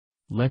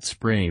Let's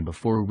pray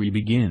before we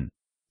begin.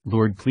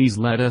 Lord, please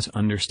let us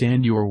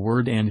understand your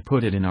word and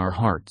put it in our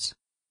hearts.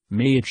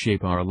 May it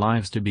shape our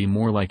lives to be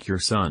more like your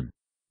Son.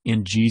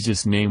 In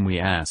Jesus' name we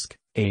ask,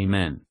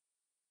 Amen.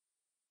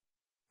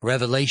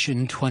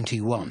 Revelation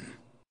 21.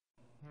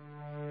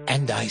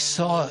 And I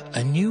saw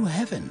a new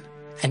heaven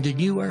and a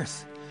new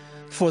earth,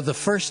 for the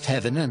first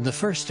heaven and the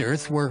first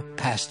earth were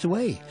passed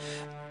away,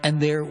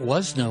 and there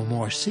was no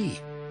more sea.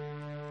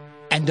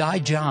 And I,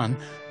 John,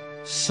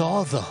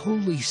 saw the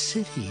holy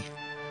city,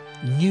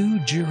 New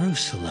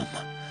Jerusalem,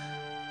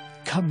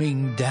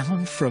 coming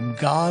down from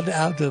God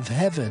out of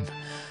heaven,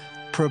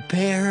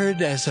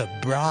 prepared as a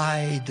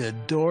bride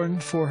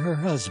adorned for her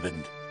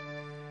husband.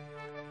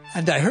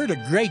 And I heard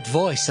a great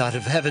voice out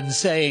of heaven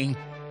saying,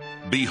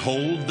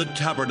 Behold, the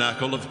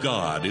tabernacle of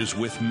God is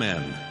with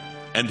men,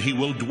 and he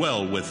will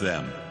dwell with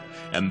them,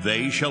 and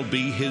they shall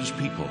be his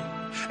people.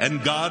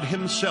 And God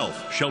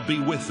himself shall be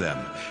with them,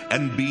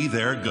 and be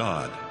their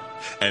God.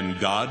 And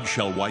God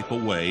shall wipe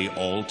away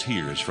all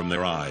tears from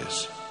their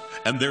eyes.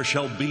 And there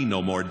shall be no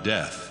more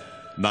death,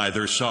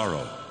 neither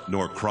sorrow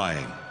nor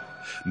crying.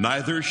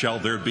 Neither shall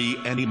there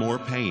be any more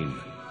pain,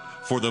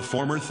 for the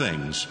former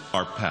things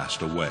are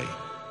passed away.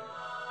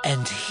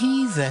 And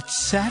he that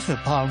sat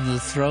upon the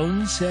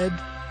throne said,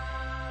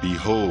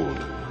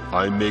 Behold,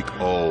 I make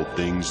all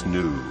things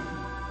new.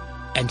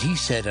 And he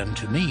said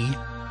unto me,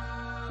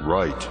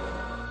 Write,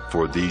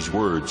 for these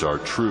words are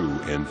true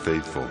and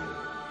faithful.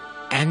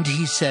 And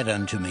he said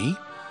unto me,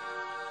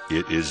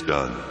 It is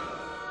done.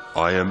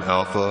 I am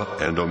Alpha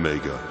and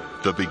Omega,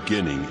 the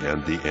beginning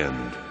and the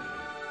end.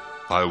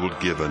 I will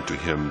give unto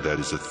him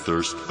that is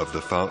athirst of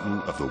the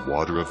fountain of the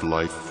water of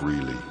life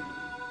freely.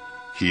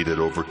 He that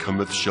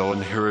overcometh shall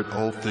inherit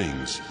all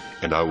things,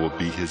 and I will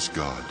be his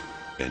God,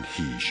 and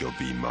he shall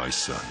be my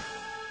son.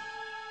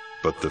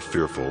 But the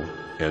fearful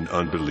and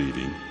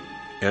unbelieving,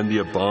 and the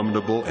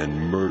abominable and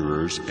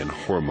murderers and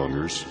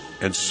whoremongers,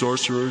 and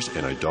sorcerers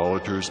and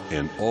idolaters,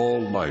 and all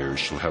liars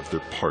shall have their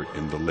part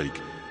in the lake,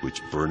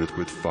 which burneth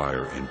with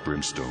fire and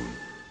brimstone,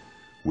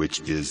 which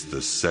is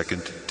the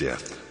second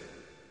death.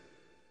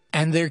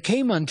 And there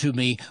came unto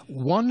me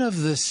one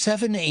of the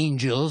 7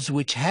 angels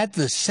which had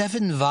the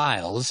 7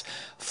 vials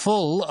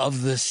full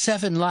of the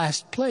 7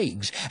 last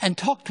plagues, and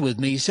talked with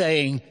me,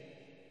 saying,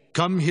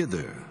 Come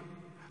hither,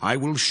 I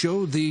will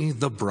show thee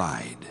the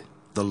bride,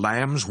 the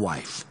Lamb's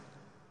wife.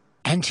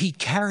 And he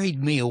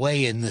carried me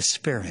away in the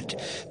Spirit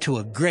to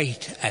a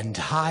great and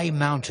high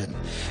mountain,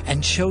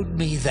 and showed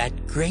me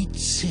that great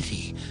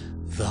city,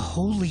 the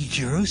holy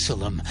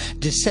Jerusalem,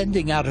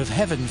 descending out of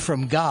heaven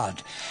from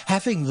God,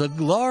 having the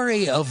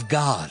glory of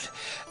God.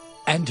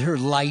 And her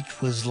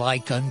light was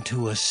like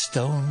unto a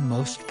stone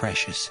most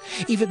precious,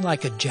 even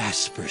like a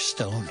jasper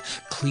stone,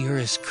 clear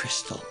as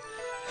crystal.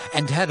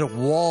 And had a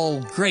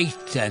wall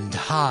great and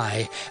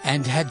high,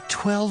 and had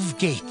 12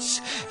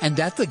 gates, and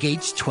at the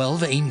gates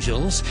 12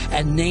 angels,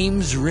 and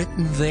names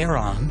written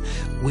thereon,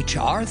 which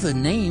are the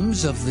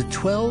names of the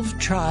 12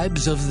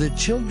 tribes of the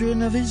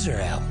children of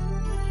Israel.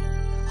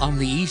 On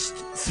the east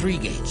 3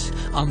 gates,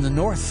 on the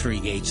north 3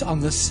 gates,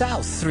 on the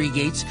south 3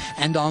 gates,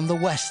 and on the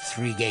west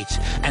 3 gates.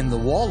 And the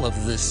wall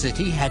of the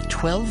city had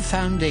 12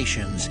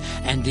 foundations,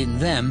 and in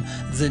them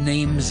the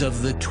names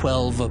of the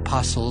 12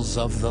 apostles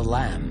of the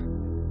Lamb.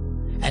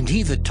 And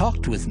he that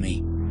talked with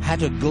me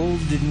had a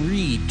golden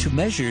reed to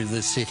measure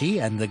the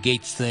city, and the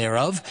gates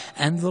thereof,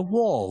 and the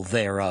wall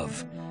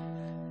thereof.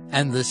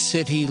 And the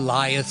city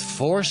lieth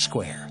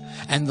foursquare,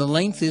 and the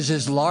length is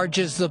as large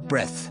as the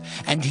breadth.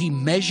 And he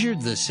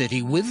measured the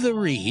city with the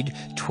reed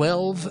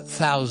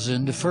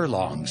 12,000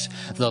 furlongs.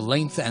 The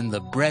length and the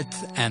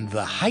breadth and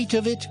the height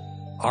of it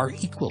are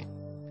equal.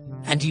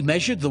 And he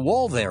measured the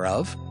wall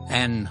thereof,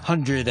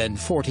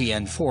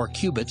 144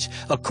 cubits,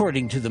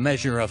 according to the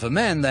measure of a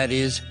man, that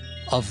is,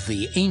 of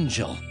the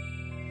angel.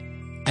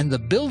 And the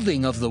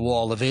building of the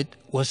wall of it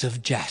was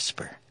of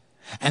jasper,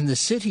 and the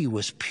city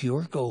was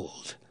pure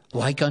gold,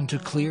 like unto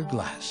clear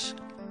glass.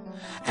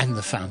 And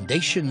the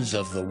foundations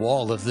of the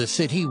wall of the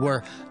city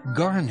were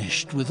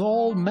garnished with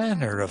all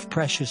manner of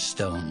precious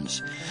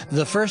stones.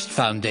 The first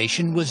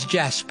foundation was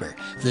jasper,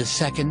 the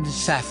second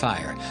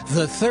sapphire,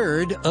 the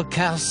third a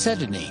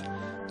chalcedony,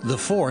 the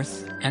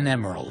fourth an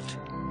emerald,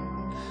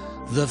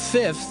 the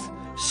fifth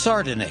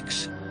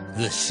sardonyx,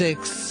 the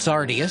 6th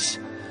sardius,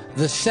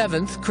 the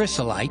 7th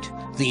chrysolite,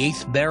 the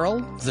 8th beryl,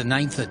 the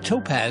 9th a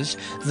topaz,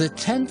 the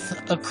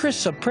 10th a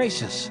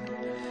chrysoprasus,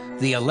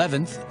 the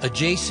 11th a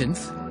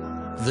jacinth,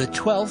 the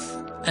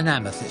 12th an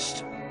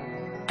amethyst.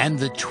 And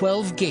the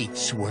 12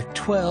 gates were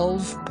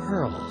 12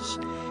 pearls.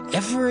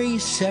 Every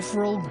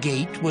several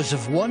gate was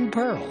of 1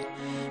 pearl,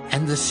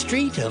 and the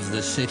street of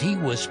the city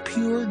was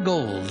pure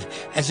gold,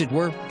 as it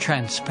were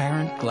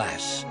transparent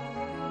glass.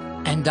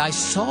 And I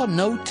saw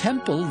no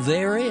temple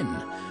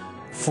therein,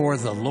 for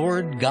the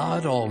Lord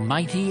God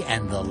Almighty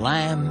and the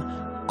Lamb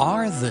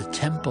are the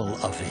temple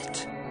of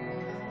it.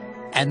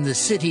 And the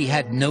city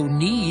had no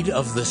need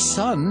of the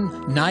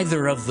sun,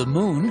 neither of the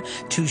moon,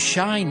 to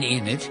shine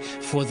in it,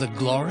 for the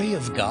glory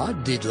of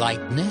God did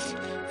lighten it,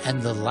 and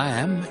the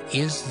Lamb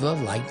is the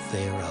light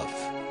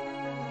thereof.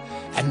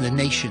 and the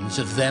nations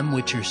of them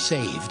which are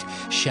saved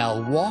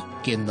shall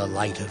walk in the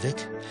light of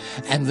it,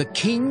 and the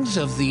kings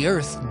of the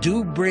earth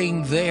do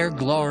bring their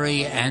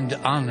glory and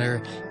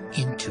honor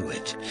into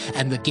it.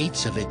 And the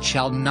gates of it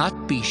shall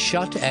not be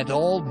shut at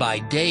all by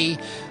day,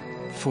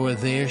 for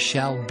there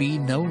shall be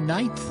no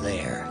night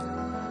there.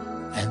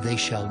 And they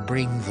shall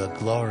bring the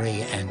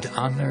glory and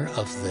honor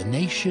of the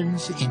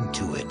nations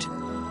into it.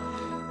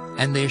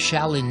 And there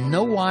shall in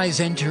no wise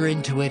enter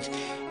into it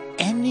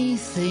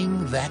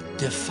anything that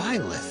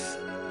defileth,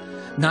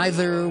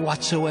 neither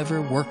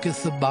whatsoever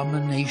worketh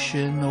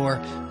abomination or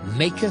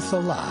maketh a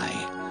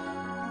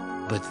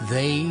lie, but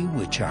they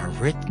which are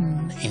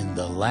written in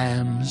the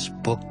Lamb's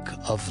book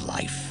of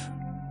life.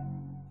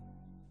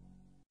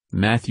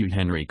 Matthew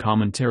Henry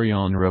Commentary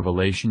on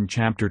Revelation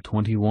chapter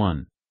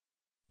 21.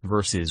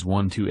 Verses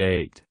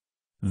 1-8.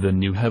 The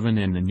new heaven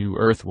and the new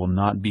earth will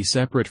not be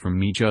separate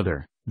from each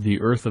other. The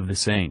earth of the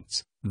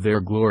saints, their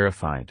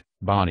glorified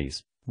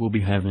bodies, will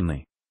be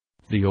heavenly.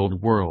 The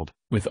old world,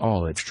 with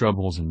all its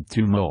troubles and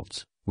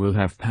tumults, will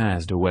have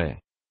passed away.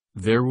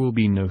 There will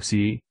be no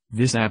sea.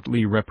 This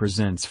aptly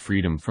represents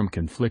freedom from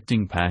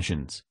conflicting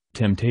passions,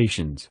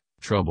 temptations,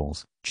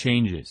 troubles,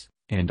 changes,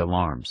 and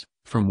alarms,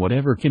 from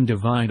whatever can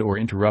divide or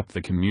interrupt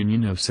the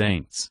communion of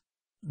saints.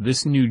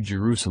 This new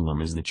Jerusalem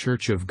is the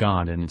Church of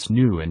God in its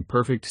new and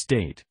perfect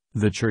state,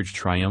 the Church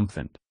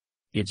triumphant.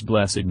 Its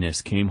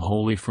blessedness came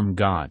wholly from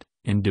God,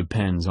 and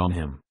depends on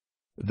Him.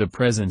 The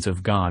presence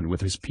of God with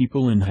His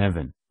people in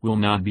heaven will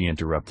not be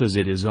interrupted as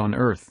it is on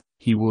earth.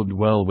 He will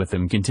dwell with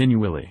them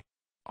continually.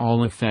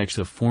 All effects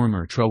of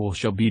former trouble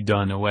shall be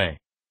done away.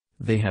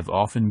 They have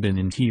often been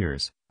in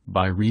tears,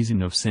 by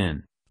reason of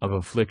sin, of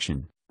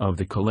affliction, of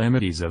the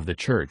calamities of the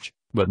church,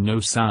 but no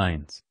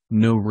signs,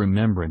 no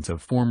remembrance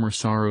of former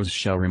sorrows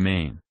shall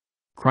remain.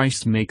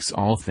 Christ makes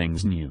all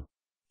things new.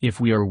 If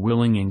we are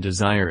willing and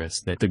desirous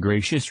that the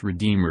gracious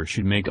Redeemer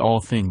should make all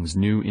things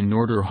new in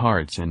order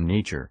hearts and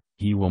nature,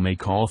 He will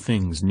make all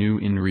things new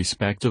in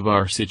respect of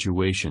our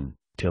situation,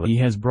 till He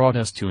has brought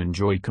us to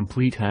enjoy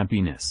complete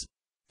happiness.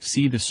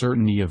 See the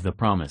certainty of the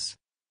promise.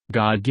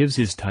 God gives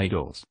His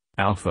titles,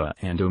 Alpha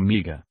and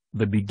Omega,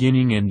 the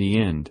beginning and the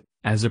end,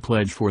 as a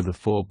pledge for the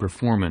full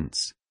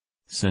performance.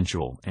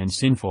 Sensual and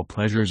sinful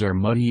pleasures are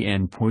muddy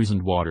and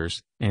poisoned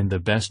waters, and the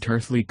best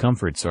earthly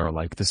comforts are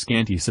like the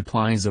scanty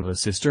supplies of a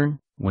cistern.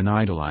 When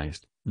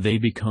idolized, they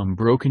become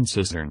broken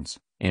cisterns,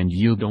 and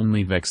yield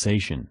only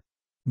vexation.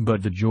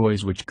 But the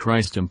joys which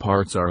Christ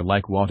imparts are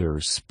like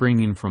waters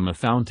springing from a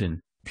fountain,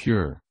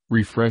 pure,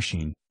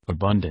 refreshing,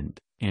 abundant,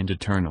 and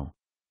eternal.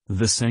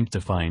 The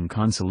sanctifying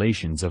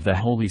consolations of the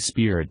Holy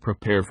Spirit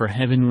prepare for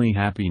heavenly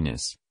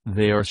happiness.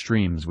 They are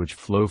streams which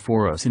flow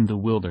for us in the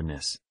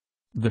wilderness.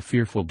 The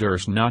fearful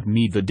durst not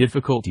meet the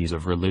difficulties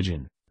of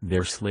religion.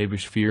 Their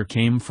slavish fear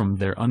came from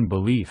their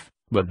unbelief.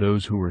 But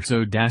those who were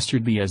so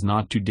dastardly as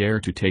not to dare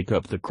to take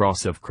up the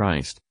cross of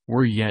Christ,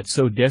 were yet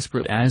so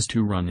desperate as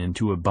to run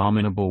into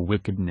abominable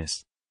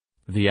wickedness.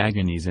 The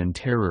agonies and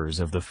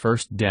terrors of the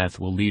first death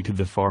will lead to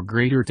the far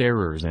greater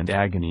terrors and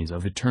agonies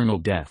of eternal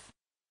death.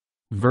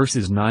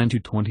 Verses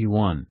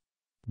 9-21.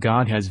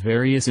 God has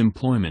various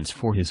employments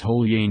for His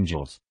holy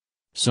angels.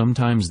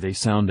 Sometimes they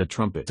sound the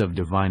trumpet of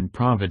divine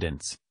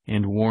providence,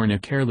 and warn a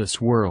careless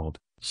world.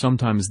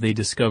 Sometimes they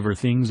discover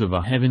things of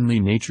a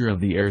heavenly nature of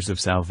the heirs of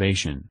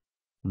salvation.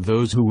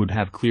 Those who would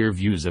have clear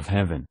views of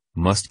heaven,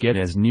 must get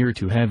as near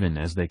to heaven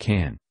as they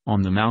can,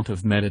 on the mount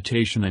of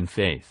meditation and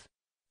faith.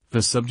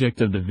 The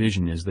subject of the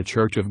vision is the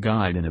Church of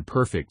God in a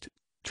perfect,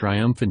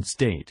 triumphant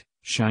state,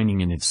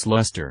 shining in its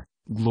luster,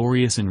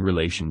 glorious in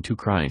relation to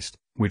Christ,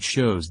 which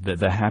shows that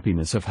the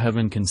happiness of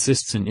heaven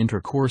consists in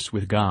intercourse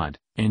with God,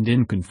 and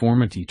in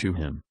conformity to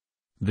Him.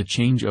 The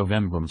change of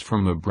emblems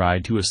from a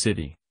bride to a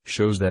city,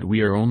 shows that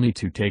we are only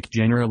to take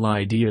general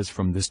ideas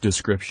from this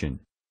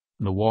description.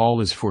 The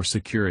wall is for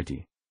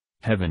security.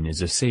 Heaven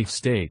is a safe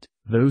state.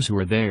 Those who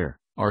are there,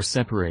 are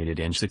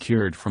separated and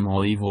secured from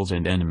all evils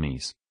and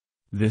enemies.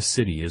 This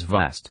city is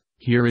vast.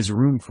 Here is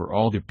room for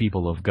all the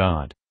people of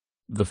God.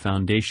 The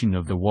foundation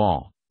of the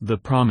wall, the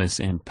promise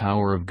and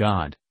power of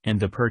God, and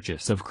the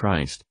purchase of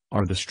Christ,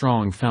 are the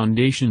strong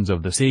foundations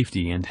of the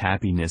safety and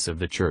happiness of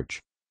the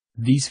Church.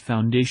 These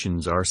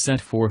foundations are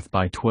set forth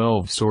by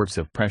 12 sorts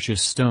of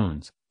precious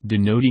stones,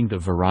 denoting the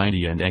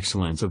variety and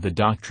excellence of the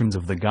doctrines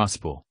of the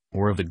gospel,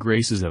 or of the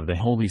graces of the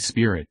Holy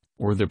Spirit,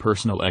 or the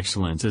personal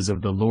excellences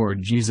of the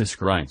Lord Jesus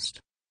Christ.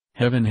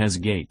 Heaven has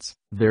gates.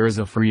 There is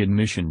a free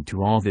admission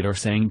to all that are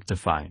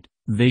sanctified.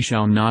 They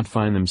shall not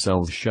find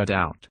themselves shut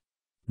out.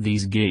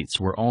 These gates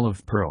were all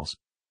of pearls.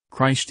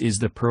 Christ is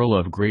the pearl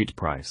of great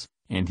price,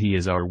 and He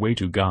is our way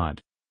to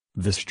God.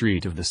 The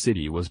street of the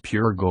city was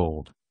pure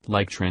gold,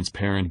 like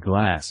transparent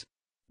glass.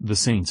 The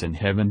saints in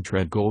heaven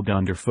tread gold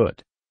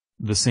underfoot.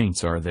 The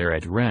saints are there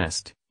at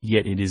rest,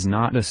 yet it is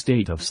not a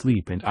state of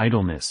sleep and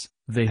idleness.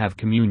 They have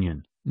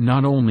communion,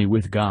 not only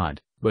with God,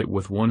 but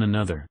with one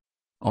another.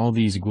 All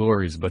these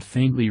glories but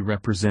faintly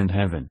represent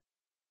heaven.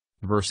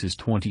 Verses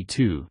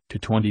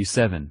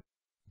 22-27.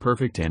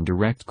 Perfect and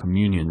direct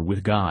communion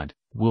with God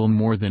will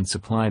more than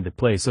supply the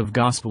place of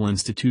gospel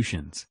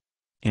institutions.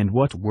 And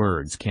what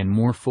words can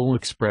more full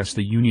express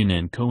the union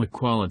and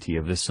co-equality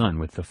of the Son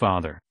with the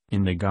Father,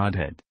 in the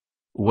Godhead?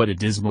 What a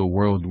dismal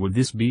world would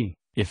this be,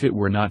 if it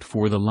were not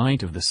for the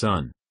light of the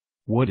sun?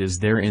 What is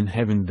there in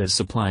heaven that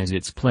supplies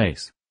its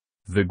place?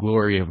 The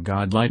glory of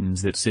God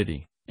lightens that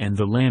city, and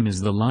the Lamb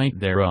is the light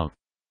thereof.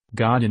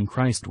 God in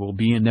Christ will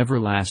be an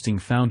everlasting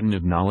fountain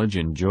of knowledge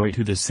and joy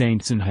to the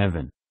saints in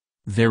heaven.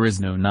 There is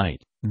no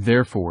night,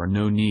 therefore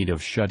no need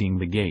of shutting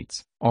the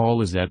gates,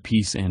 all is at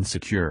peace and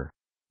secure.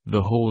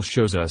 The whole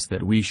shows us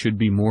that we should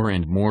be more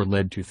and more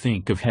led to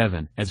think of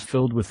heaven as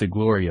filled with the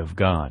glory of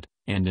God,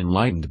 and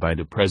enlightened by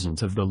the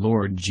presence of the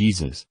Lord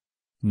Jesus.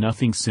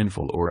 Nothing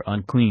sinful or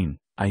unclean,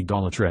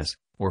 idolatrous,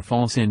 or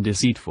false and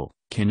deceitful,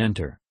 can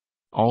enter.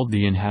 All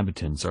the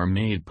inhabitants are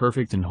made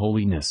perfect in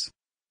holiness.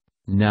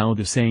 Now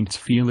the saints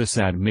feel a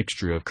sad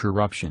mixture of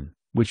corruption,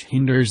 which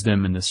hinders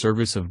them in the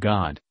service of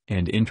God,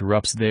 and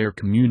interrupts their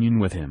communion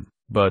with Him,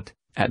 but,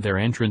 at their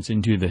entrance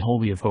into the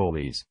Holy of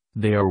Holies,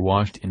 they are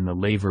washed in the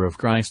laver of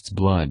Christ's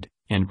blood,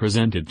 and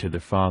presented to the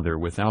Father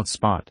without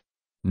spot.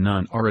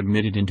 None are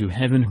admitted into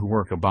heaven who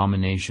work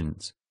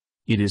abominations.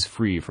 It is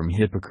free from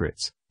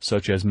hypocrites,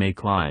 such as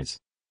make lies.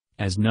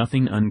 As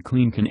nothing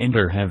unclean can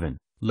enter heaven,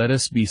 let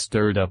us be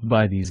stirred up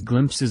by these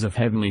glimpses of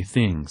heavenly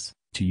things,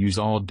 to use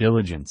all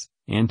diligence,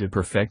 and to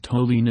perfect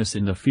holiness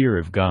in the fear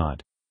of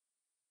God.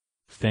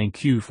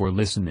 Thank you for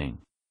listening.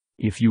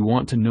 If you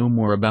want to know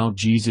more about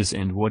Jesus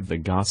and what the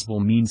gospel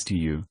means to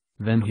you,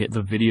 then hit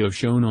the video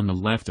shown on the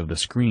left of the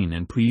screen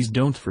and please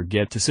don't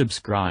forget to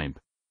subscribe.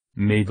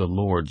 May the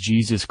Lord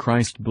Jesus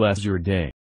Christ bless your day.